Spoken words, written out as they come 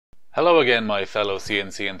Hello again, my fellow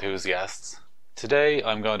CNC enthusiasts. Today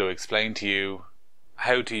I'm going to explain to you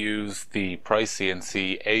how to use the Price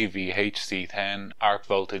CNC AVHC10 arc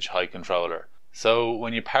voltage high controller. So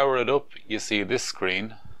when you power it up, you see this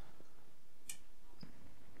screen.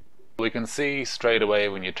 We can see straight away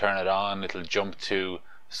when you turn it on, it'll jump to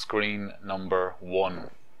screen number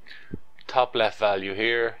 1. Top left value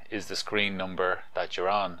here is the screen number that you're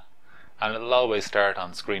on, and it'll always start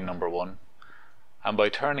on screen number 1. And by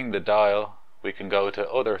turning the dial, we can go to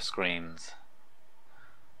other screens.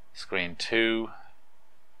 Screen 2,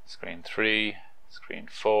 screen 3, screen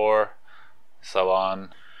 4, so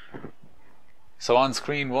on. So on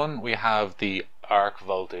screen 1 we have the arc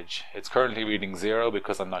voltage. It's currently reading 0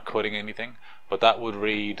 because I'm not cutting anything, but that would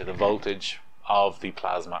read the voltage of the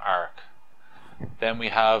plasma arc. Then we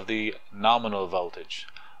have the nominal voltage.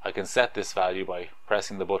 I can set this value by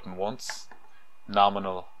pressing the button once.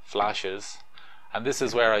 Nominal flashes. And this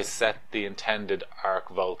is where I set the intended arc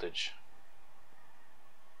voltage.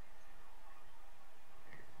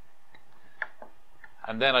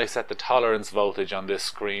 And then I set the tolerance voltage on this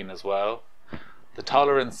screen as well. The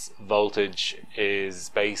tolerance voltage is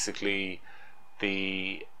basically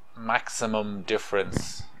the maximum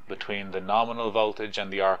difference between the nominal voltage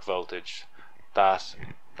and the arc voltage that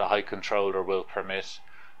the high controller will permit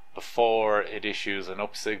before it issues an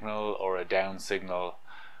up signal or a down signal,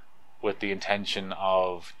 with the intention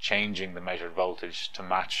of changing the measured voltage to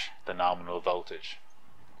match the nominal voltage.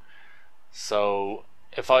 So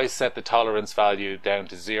if I set the tolerance value down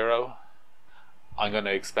to 0, I'm going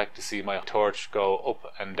to expect to see my torch go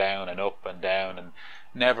up and down and up and down and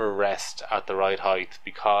never rest at the right height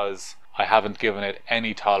because I haven't given it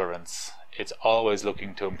any tolerance. It's always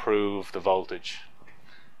looking to improve the voltage.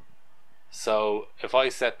 So if I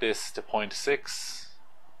set this to 0.6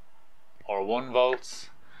 or 1 volts,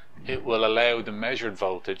 it will allow the measured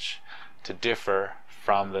voltage to differ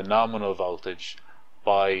from the nominal voltage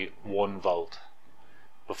by 1 volt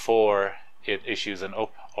before it issues an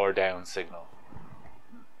up or down signal.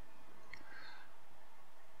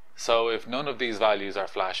 So if none of these values are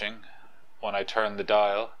flashing, when I turn the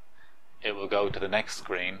dial, it will go to the next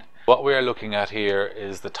screen. What we are looking at here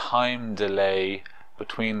is the time delay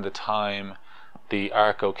between the time the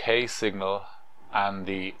arc OK signal and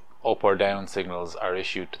the up or down signals are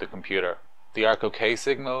issued to the computer. The arc OK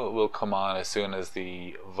signal will come on as soon as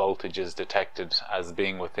the voltage is detected as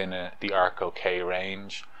being within the arc OK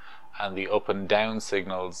range, and the up and down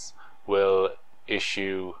signals will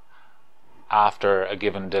issue after a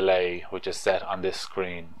given delay which is set on this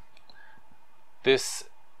screen. This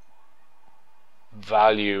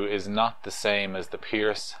value is not the same as the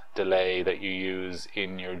Pierce delay that you use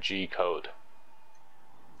in your G code.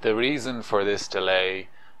 The reason for this delay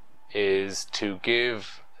is to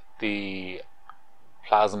give the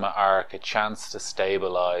plasma arc a chance to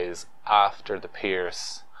stabilize after the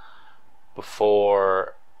pierce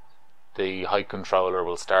before the high controller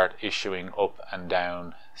will start issuing up and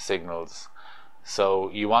down signals. So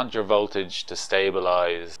you want your voltage to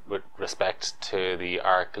stabilize with respect to the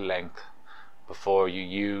arc length before you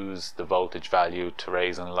use the voltage value to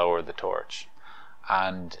raise and lower the torch.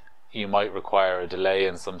 And you might require a delay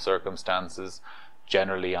in some circumstances,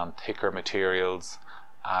 generally on thicker materials,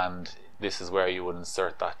 and this is where you would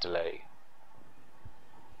insert that delay.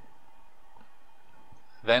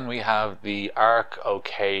 Then we have the arc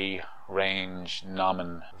OK range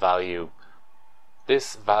nomin value.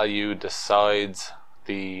 This value decides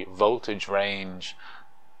the voltage range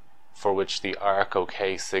for which the arc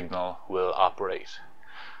OK signal will operate.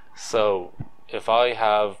 So if I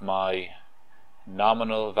have my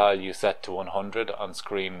nominal value set to 100 on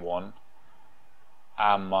screen 1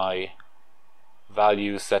 and my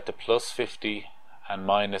value set to plus 50 and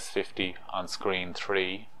minus 50 on screen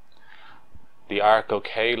 3, the arc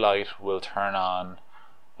OK light will turn on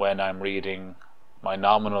when I'm reading my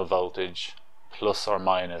nominal voltage plus or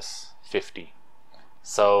minus 50.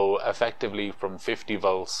 So effectively from 50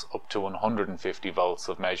 volts up to 150 volts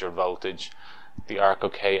of measured voltage, the arc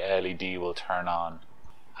OK LED will turn on,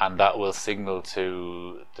 and that will signal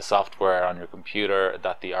to the software on your computer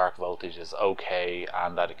that the arc voltage is okay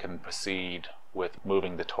and that it can proceed with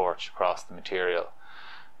moving the torch across the material.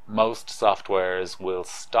 Most softwares will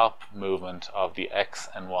stop movement of the X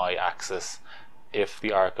and Y axis if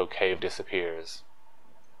the arc OK disappears.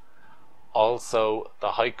 Also,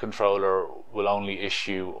 the height controller will only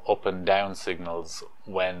issue up and down signals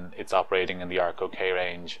when it's operating in the arc OK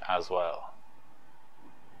range as well.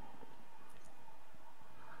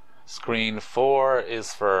 Screen 4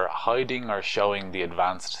 is for hiding or showing the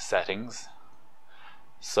advanced settings.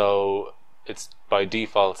 So it's by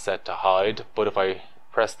default set to hide, but if I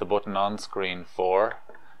press the button on screen 4,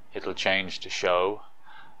 it'll change to show,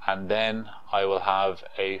 and then I will have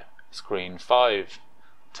a screen 5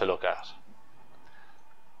 to look at.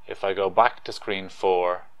 If I go back to screen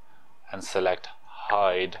 4 and select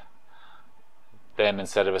hide, then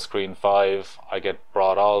instead of a screen 5 I get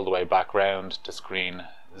brought all the way back round to screen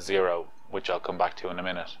 0, which I'll come back to in a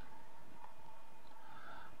minute.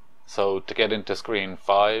 So to get into screen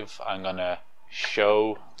 5, I'm going to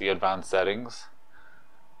show the advanced settings,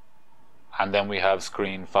 and then we have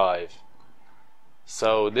screen 5.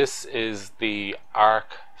 So this is the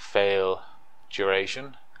arc fail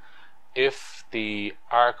duration. If the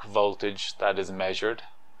arc voltage that is measured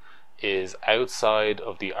is outside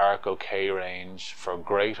of the arc OK range for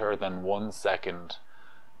greater than 1 second,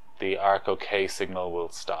 the arc OK signal will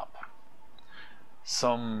stop.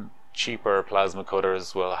 Some cheaper plasma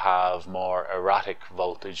cutters will have more erratic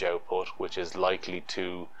voltage output, which is likely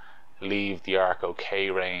to leave the arc OK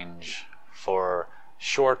range for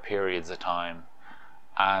short periods of time,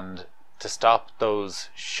 and to stop those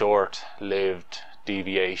short-lived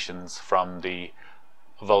deviations from the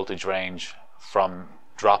voltage range from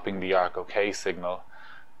dropping the arc OK signal,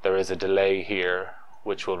 there is a delay here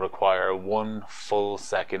which will require 1 full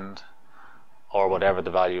second, or whatever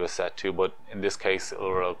the value is set to, but in this case it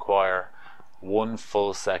will require 1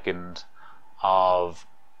 full second of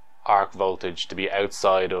arc voltage to be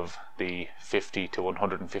outside of the 50 to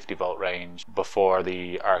 150 volt range before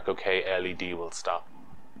the arc OK LED will stop.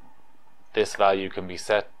 This value can be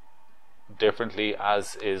set differently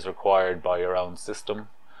as is required by your own system.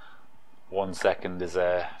 1 second is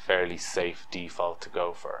a fairly safe default to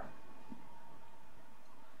go for.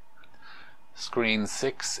 Screen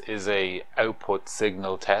 6 is a output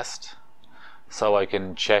signal test, so I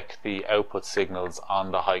can check the output signals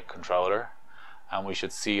on the height controller, and we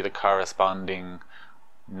should see the corresponding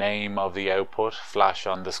name of the output flash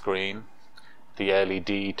on the screen, the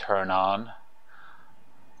LED turn on,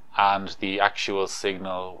 and the actual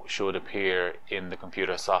signal should appear in the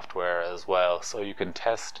computer software as well, so you can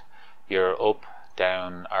test your up,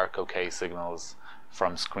 down, arc OK signals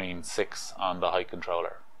from screen 6 on the height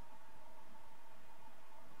controller.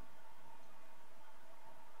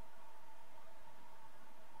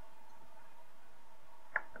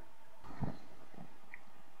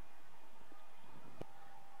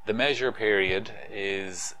 The measure period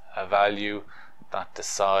is a value that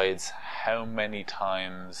decides how many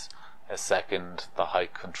times a second the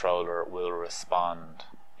height controller will respond.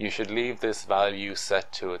 You should leave this value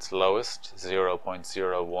set to its lowest,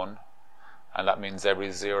 0.01, and that means every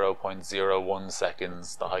 0.01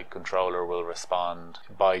 seconds the height controller will respond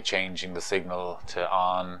by changing the signal to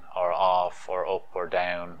on or off or up or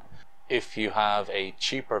down. If you have a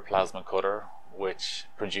cheaper plasma cutter which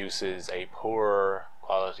produces a poorer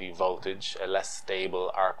quality voltage, a less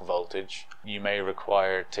stable arc voltage, you may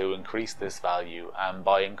require to increase this value, and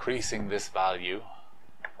by increasing this value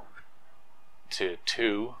to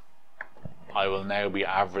 2, I will now be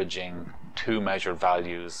averaging 2 measured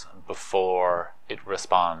values before it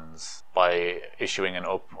responds by issuing an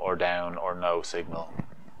up or down or no signal.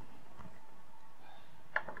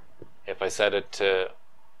 If I set it to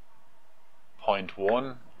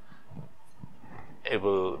 0.1, it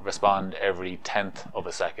will respond every 10th of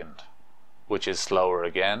a second, which is slower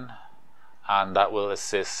again, and that will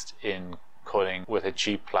assist in cutting with a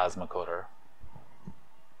cheap plasma cutter.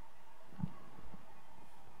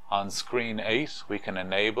 On screen 8 we can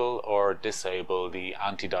enable or disable the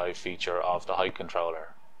anti-dive feature of the height controller.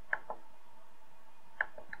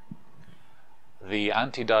 The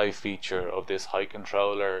anti-dive feature of this height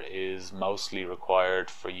controller is mostly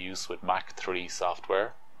required for use with Mach 3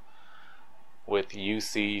 software. With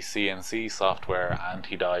UC CNC software,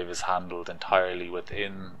 anti-dive is handled entirely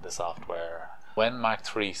within the software. When Mach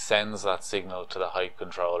 3 sends that signal to the height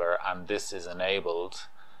controller and this is enabled,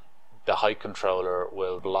 the height controller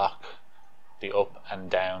will block the up and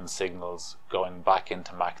down signals going back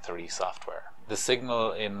into Mach 3 software. The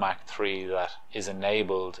signal in Mach 3 that is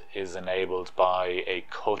enabled by a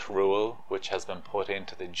cut rule which has been put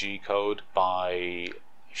into the G code by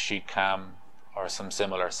SheetCam or some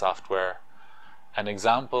similar software. An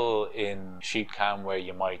example in SheetCam where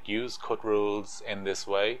you might use cut rules in this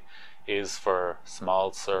way is for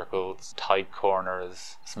small circles, tight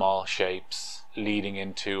corners, small shapes, leading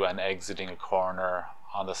into and exiting a corner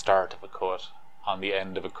on the start of a cut, on the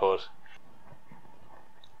end of a cut.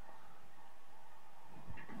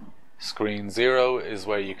 Screen 0 is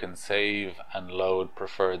where you can save and load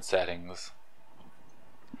preferred settings.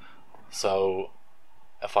 So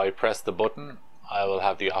if I press the button, I will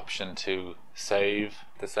have the option to save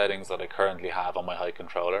the settings that I currently have on my height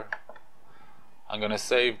controller. I'm going to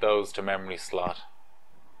save those to memory slot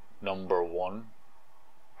number 1,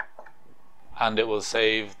 and it will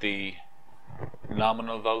save the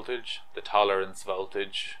nominal voltage, the tolerance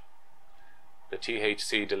voltage, the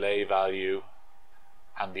THC delay value,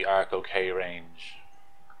 and the arc OK range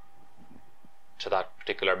to that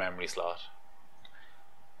particular memory slot.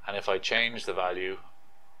 And if I change the value,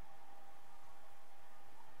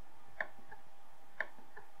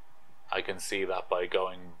 I can see that by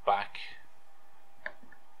going back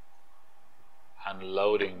and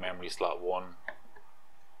loading memory slot 1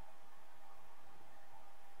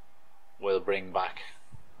 will bring back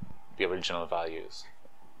the original values.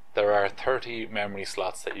 There are 30 memory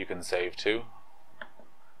slots that you can save to.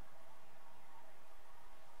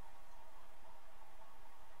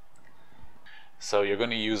 So you're going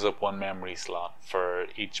to use up one memory slot for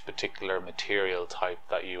each particular material type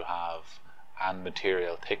that you have and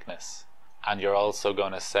material thickness. And you're also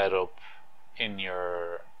going to set up in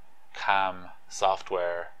your CAM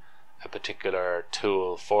software a particular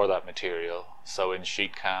tool for that material. So in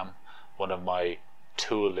SheetCAM, one of my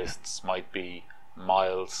tool lists might be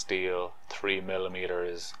mild steel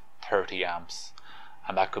 3mm 30 amps,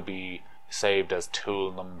 and that could be saved as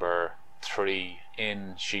tool number 3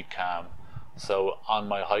 in SheetCAM. So on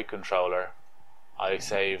my height controller, I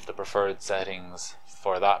save the preferred settings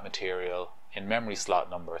for that material in memory slot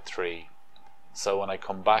number 3. So when I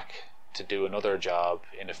come back to do another job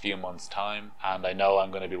in a few months' time, and I know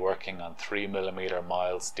I'm going to be working on 3mm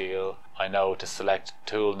mild steel, I know to select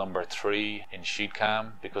tool number 3 in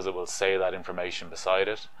SheetCAM because it will say that information beside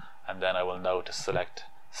it, and then I will know to select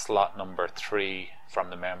slot number 3 from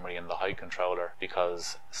the memory in the height controller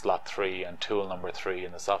because slot 3 and tool number 3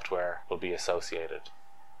 in the software will be associated.